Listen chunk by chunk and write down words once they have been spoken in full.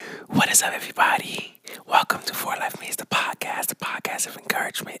What is up, everybody? Welcome to For Life Means the podcast of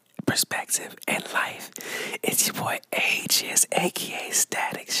encouragement, perspective, and life. It's your boy Aegis, aka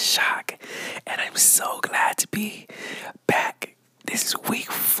Static Shock, and I'm so glad to be back. This is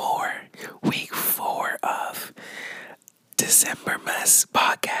week four of December Mess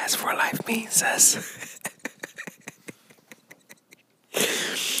podcast. For Life Means Us.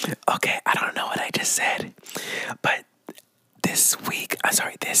 Okay, I don't know what I just said, but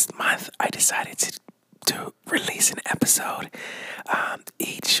this month, I decided to release an episode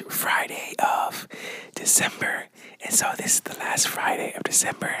each Friday of December. And so this is the last Friday of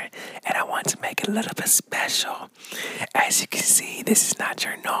December, and I want to make it a little bit special. As you can see, this is not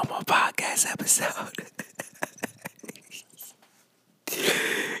your normal podcast episode.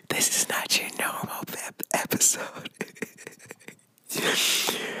 This is not your normal episode.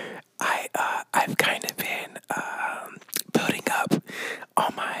 I've kind of been building up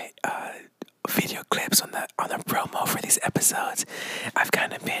all my video clips on the promo for these episodes. I've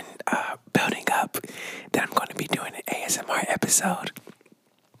kind of been building up that I'm going to be doing an ASMR episode,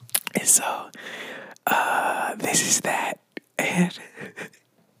 and so this is that, and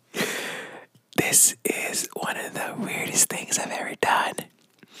this is one of the weirdest things I've ever done,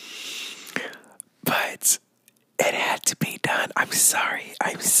 but it had to be done. I'm sorry.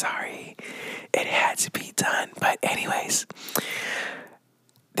 It had to be done. But anyways,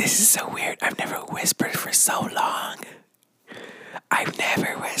 this is so weird. I've never whispered for so long. I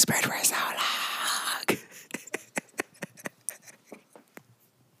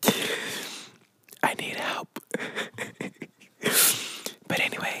need help. But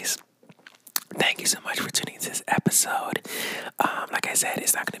anyways, thank you so much for tuning into this episode. Like I said,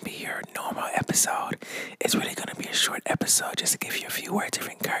 it's not going to be your normal episode. It's really going to be a short episode just to give you a few words of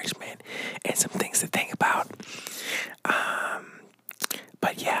encouragement and some things to think about.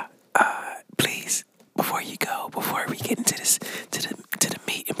 But yeah, please, before we get into this, to the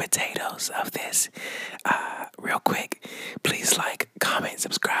meat and potatoes of this, real quick, please like, comment,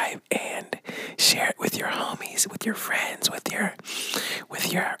 subscribe, and share it with your homies, with your friends, with your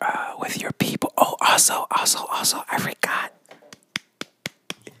people. Oh, also, I forgot.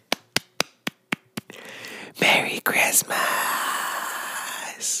 Merry Christmas.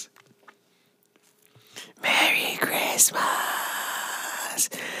 Merry Christmas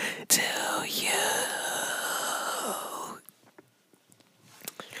to you.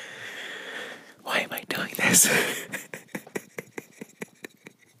 Why am I doing this?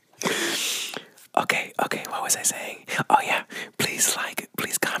 Okay, what was I saying? Oh yeah, please like,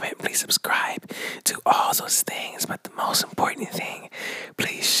 please comment, please subscribe to all those things, but the most important thing,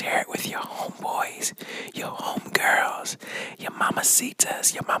 please share it with your homeboys, your homegirls, your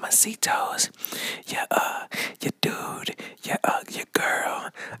mamacitas, your mamacitos, your dude, your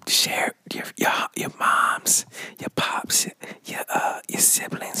girl. Share your moms, your pops, your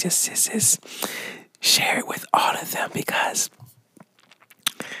siblings, your sisters. Share it with all of them because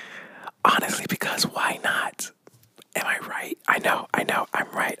honestly, because why not? Am I right? I know, I'm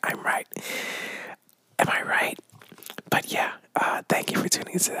right. Am I right? But yeah, thank you for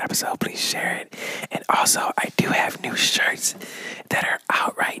tuning into the episode. Please share it. And also, I do have new shirts that are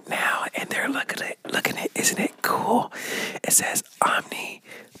out right now, and they're looking at, isn't it cool? It says Omni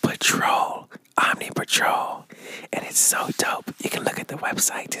Patrol, and it's so dope. You can look at the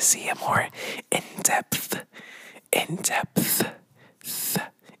website to see a more in-depth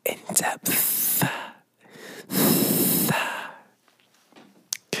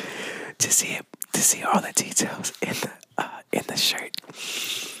to see all the details in the shirt.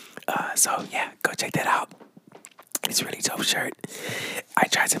 So yeah, go check that out. It's a really dope shirt. I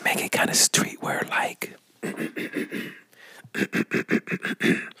tried to make it kind of streetwear like.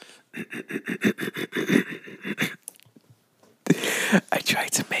 I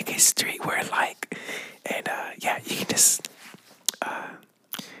tried to make it streetwear like, and yeah, you can just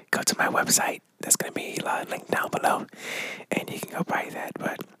go to my website. That's gonna be linked down below, and you can go buy that.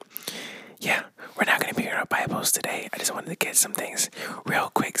 But yeah, we're not gonna be in our Bibles today. I just wanted to get some things real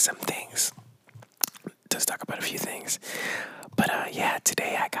quick, Just talk about a few things. But yeah,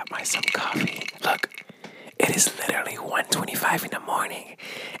 today I got myself coffee. Look, it is literally 1:25 in the morning,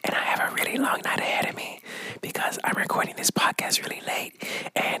 and I have a really long night ahead of me because I'm recording this podcast really late,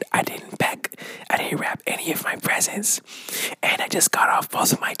 and I didn't wrap any of my presents, and I just got off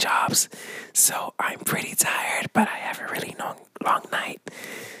both of my jobs, so I'm pretty tired, but I have a really long night,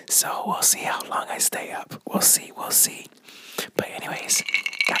 so we'll see how long I stay up. We'll see. But anyways,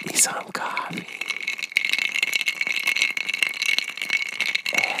 got me some coffee.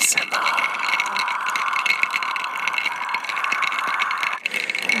 ASMR.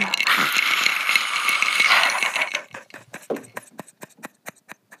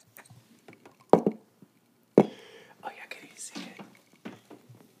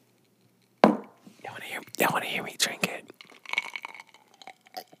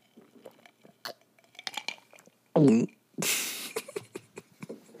 Okay.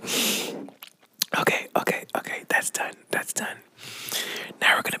 That's done. That's done.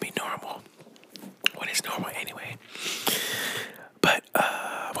 Now we're gonna be normal. What is normal anyway? But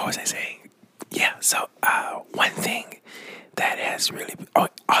what was I saying? Yeah. So one thing that has really. Oh,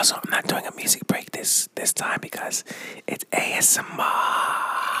 also, I'm not doing a music break this time because it's ASMR.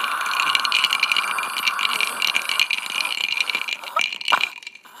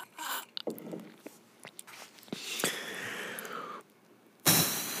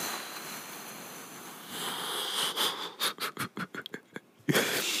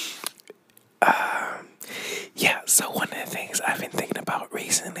 Yeah, so one of the things I've been thinking about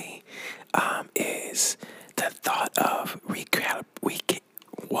recently is the thought of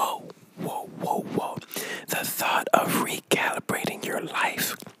whoa. The thought of recalibrating your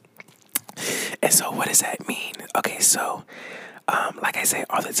life. And so, what does that mean? Okay, so, like I say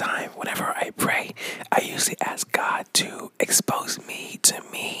all the time, whenever I pray, I usually ask God to expose me to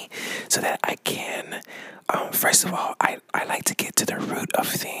me so that I can, first of all, I like to get to the root of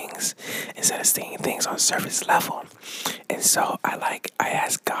things instead of seeing things on surface level. And so, I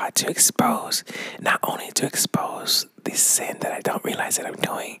ask God to expose, not only to expose the sin that I don't realize that I'm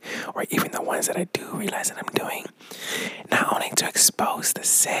doing, or even the ones that I do realize that I'm doing, not only to expose the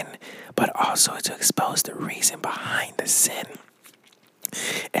sin, but also to expose the reason behind the sin.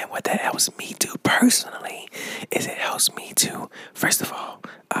 And what that helps me do personally is it helps me to, first of all,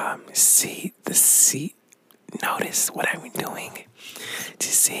 notice what I'm doing,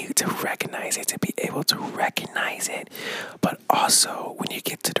 to recognize it, to be able to recognize it. But also, when you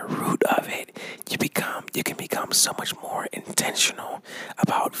get to the root of it, you can become so much more intentional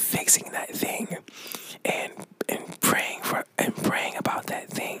about fixing that thing, and praying about that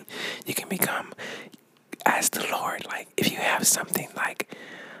thing. You can become as the Lord. Like if you have something like,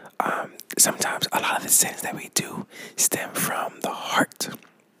 sometimes a lot of the sins that we do stem from the heart.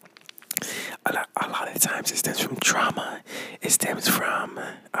 A lot of the times it stems from trauma. It stems from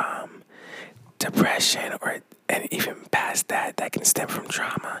depression, and even past that, that can stem from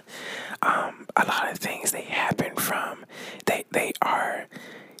trauma. A lot of things they happen from they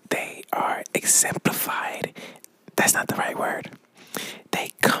are exemplified. That's not the right word.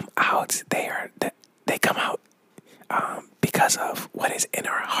 They come out. They come out because of what is in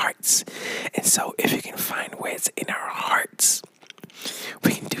our hearts. And so, if you can find what's in our hearts,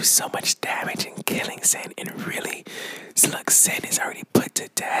 we can do so much damage in killing sin. And really, look, sin is already put to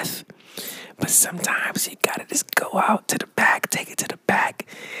death. But sometimes you gotta just go out to the back, take it to the back,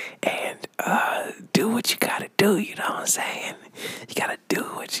 and do what you gotta do. You know what I'm saying? You gotta do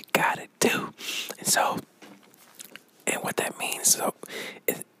what you gotta do. And so, and what that means, so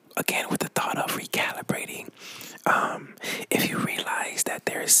again, with the thought of recalibrating, if you realize that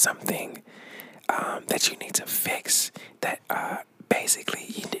there is something that you need to fix, that basically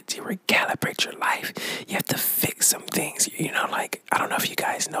you need to recalibrate your life. You have to fix some things. You know, like I don't know if you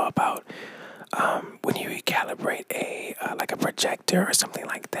guys know about when you recalibrate a like a projector or something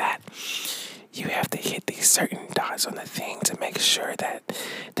like that. You have to hit these certain dots on the thing to make sure that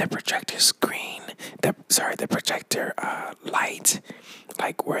the projector screen, the projector light,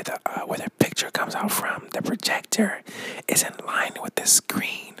 like where the picture comes out from, the projector is in line with the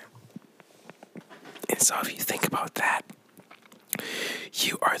screen. And so if you think about that,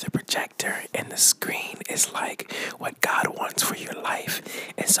 you are the projector, and the screen is like what God wants for your life.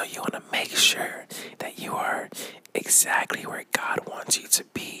 And so you want to make sure that you are exactly where God wants you to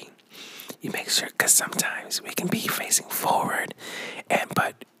be. You make sure, because sometimes we can be facing forward,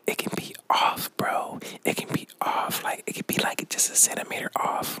 but it can be off, bro. It can be off. Like it can be like just a centimeter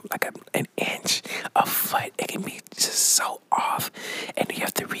off, like an inch, a foot. It can be just so off, and you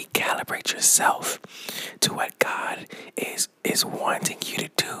have to recalibrate yourself to what God is wanting you to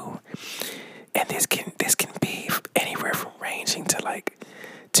do. And this can be anywhere from ranging to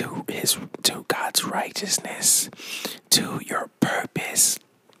to God's righteousness, to your purpose,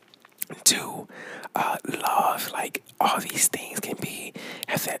 to love. Like all these things can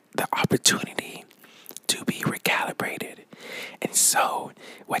have the opportunity to be recalibrated. And so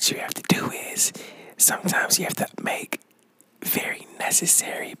what you have to do is sometimes you have to make very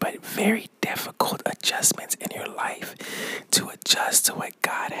necessary but very difficult adjustments in your life to adjust to what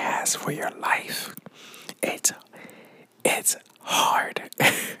God has for your life. It's hard.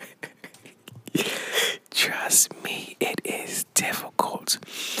 Trust me, it is difficult.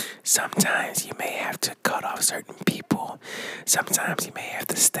 Sometimes you may have to cut off certain people. Sometimes you may have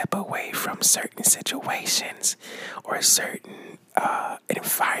to step away from certain situations or certain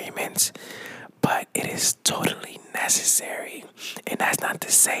environments. but it is totally necessary. And that's not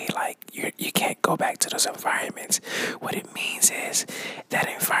to say like you can't go back to those environments. What it means is that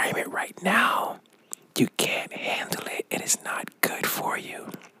environment right now, you can't handle it. It is not good for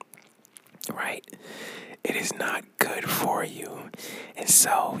you, right? It is not good for you. And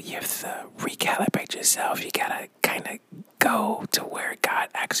so you have to recalibrate yourself. You gotta kind of go to where God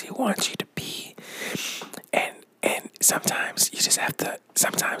actually wants you to be. And sometimes you just have to,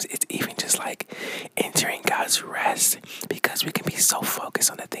 sometimes it's even just like entering God's rest, because we can be so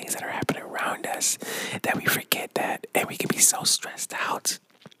focused on the things that are happening around us that we forget that, and we can be so stressed out.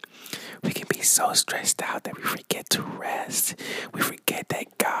 We can be so stressed out that we forget to rest. We forget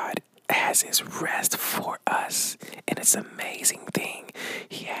that God has his rest for us. And it's an amazing thing.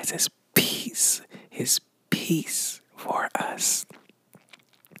 He has his peace for us.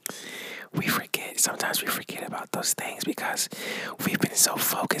 Sometimes we forget about those things because we've been so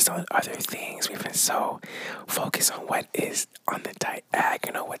focused on other things. We've been so focused on what is on the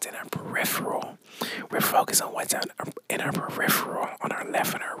diagonal, what's in our peripheral. We're focused on what's in our peripheral, on our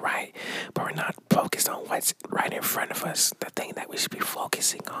left and our right, but we're not focused on what's right in front of us, the thing that we should be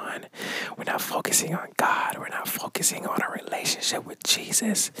focusing on. We're not focusing on God. We're not focusing on our relationship with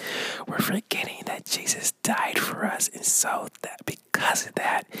Jesus. We're forgetting that Jesus died for us, and so that because of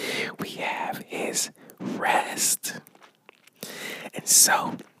that, we have his rest. And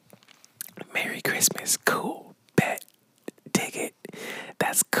so, Merry Christmas, cool, bet, dig it,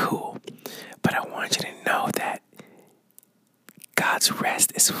 that's cool. But I want you to know that God's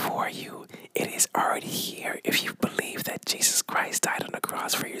rest is for you. It is already here. If you believe that Jesus Christ died on the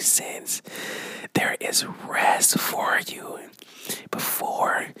cross for your sins, there is rest for you.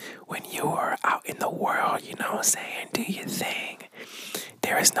 Before, when you were out in the world, saying, do your thing,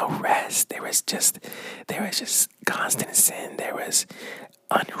 there is no rest. There was just constant sin. There was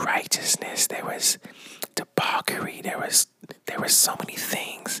unrighteousness. There was debauchery. There was so many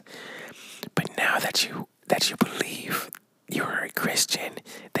things. But now that you believe you're a Christian,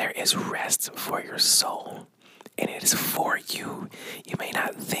 there is rest for your soul. And it is for you. You may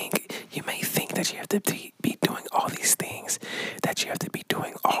think that you have to be doing all these things, that you have to be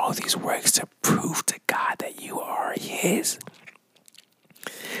doing all these works to prove to God that you are his.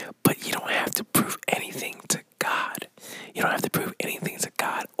 But you don't have to prove anything to God. You don't have to prove anything to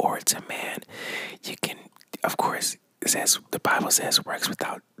God or to man. You can, of course, the Bible says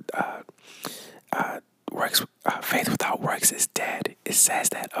faith without works is dead. It says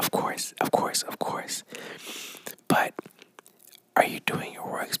that, of course. But are you doing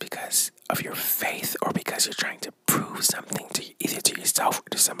your works because of your faith, or because you're trying to prove something either to yourself or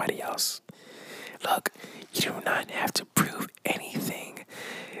to somebody else? Look, you do not have to prove anything.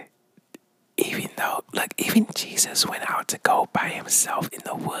 Even Jesus went out to go by himself in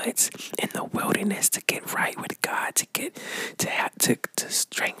the woods, in the wilderness, to get right with God, to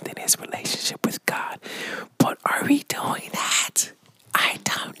strengthen his relationship with God. But are we doing that? I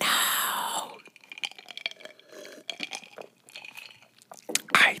don't know.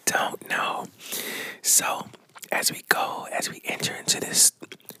 So, as we enter into this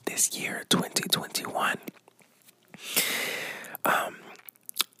year 2021,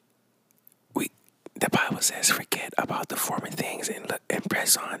 the Bible says, forget about the former things and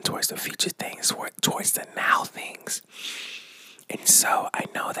press on towards the future things, towards the now things. And so I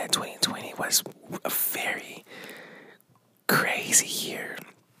know that 2020 was a very crazy year.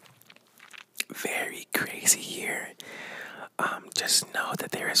 Very crazy year. Just know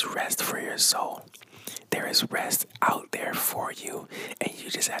that there is rest for your soul. There is rest out there for you, and you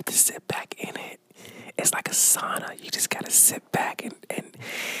just have to sit back in it. It's like a sauna. You just gotta sit back and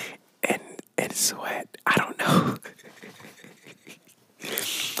sweat. I don't know.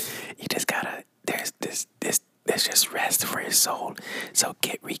 You just gotta. There's just rest for your soul. So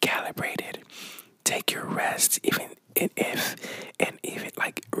get recalibrated. Take your rest, even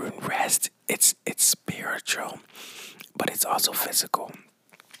like rest. It's spiritual, but it's also physical.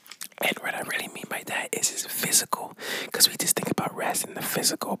 And what I really mean by that is it's physical, because we just think about rest in the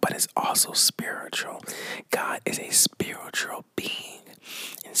physical, but it's also spiritual. God is a spiritual being.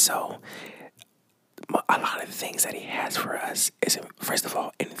 And so a lot of the things that he has for us is, first of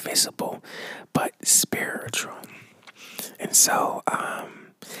all, invisible, but spiritual. And so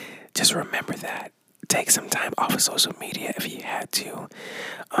just remember that. Take some time off of social media if you had to.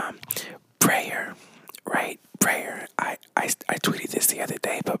 Prayer, right? Prayer. I tweeted this the other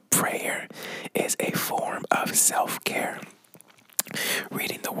day, but prayer is a form of self-care.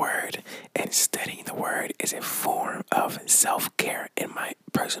 Reading the word and studying the word is a form of self-care, in my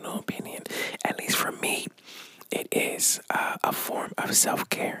personal opinion. At least for me, it is a form of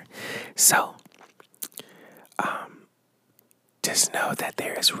self-care. So just know that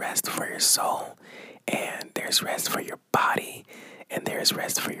there is rest for your soul, and there's rest for your body, and there's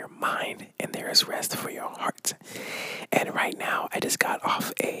rest for your mind, and there is rest for your heart. And right now, I just got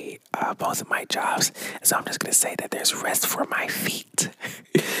off both of my jobs, so I'm just gonna say that there's rest for my feet,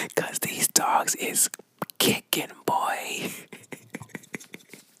 cause these dogs is kicking, boy.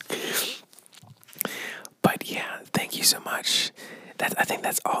 But yeah, thank you so much. I think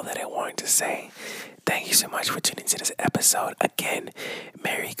that's all that I wanted to say. Thank you so much for tuning into this episode. Again,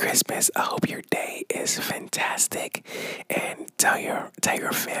 Merry Christmas. I hope your day is fantastic. And tell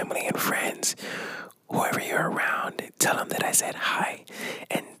your family and friends, whoever you're around, tell them that I said hi.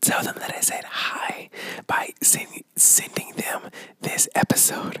 And tell them that I said hi by sending them this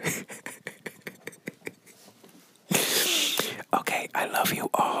episode. Okay, I love you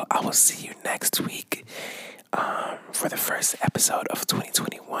all. I will see you next week for the first episode of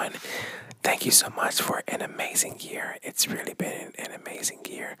 2021. Thank you so much for an amazing year. It's really been an amazing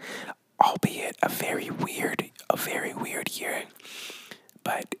year, albeit a very weird year.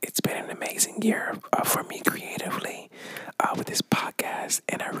 But it's been an amazing year for me creatively with this podcast,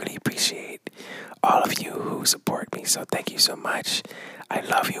 and I really appreciate all of you who support me. So thank you so much. I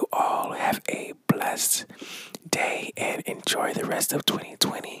love you all. Have a blessed day and enjoy the rest of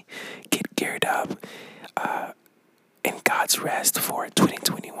 2020. Get geared up in God's rest for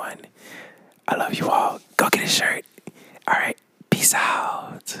 2021. I love you all. Go get a shirt. All right. Peace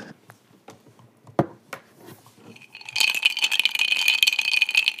out.